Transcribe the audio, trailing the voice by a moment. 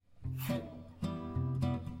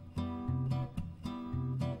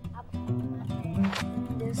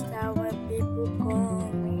style when people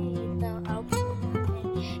call me. I'll put my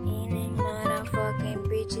hand in it, motherfucking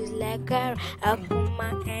bitches like her. I put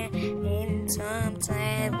my hand in it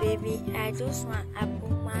sometimes, baby. I just want. I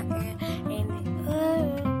put my hand in it.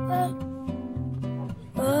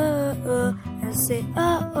 I say I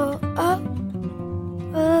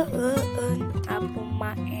put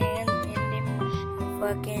my hand in them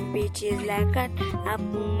fucking bitches like that. I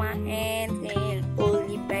put my hand in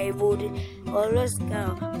Holy Bible. Always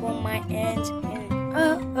go. Put my hands in.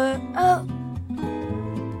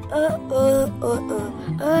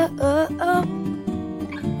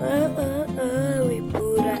 We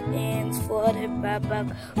put our hands for the Baba.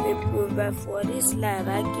 We provide for this life.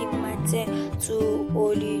 I give my time to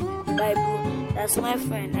Holy Bible. That's my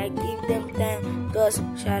friend. I give them time. Cause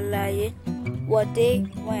shalaye. What they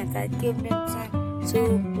want, I give them time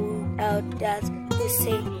to put out that they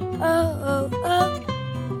say.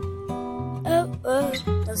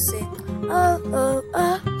 They say.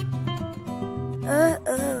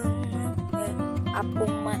 I put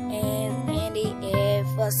my hands in the air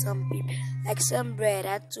for some people, like some bread.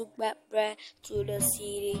 I took back bread to the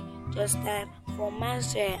city, just time for my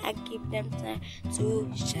share. I give them time to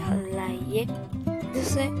shalaye. They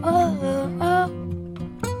say,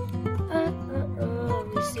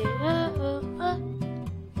 we say, my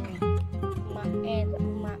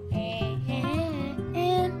hand, my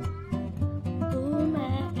hand, oh my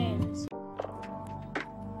hands.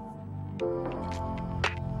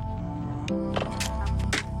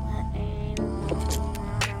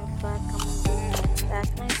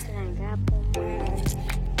 That's my slang. I put my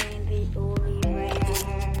hand in the Holy Bible.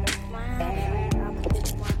 That's my friend. I put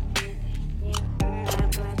my hand in the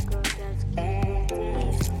Bible. God, that's good.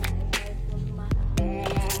 I put my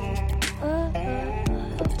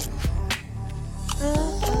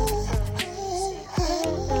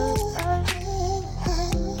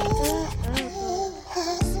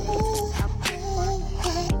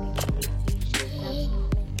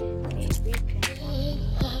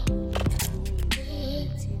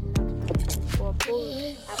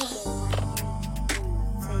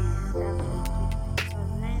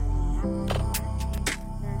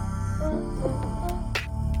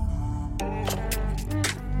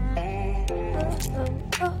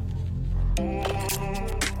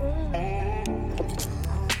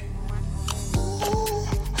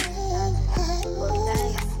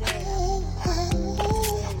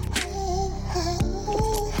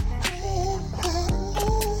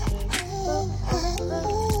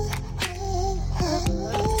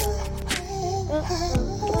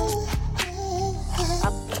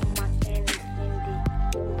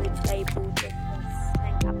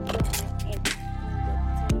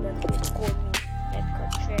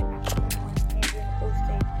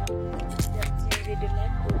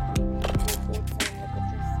I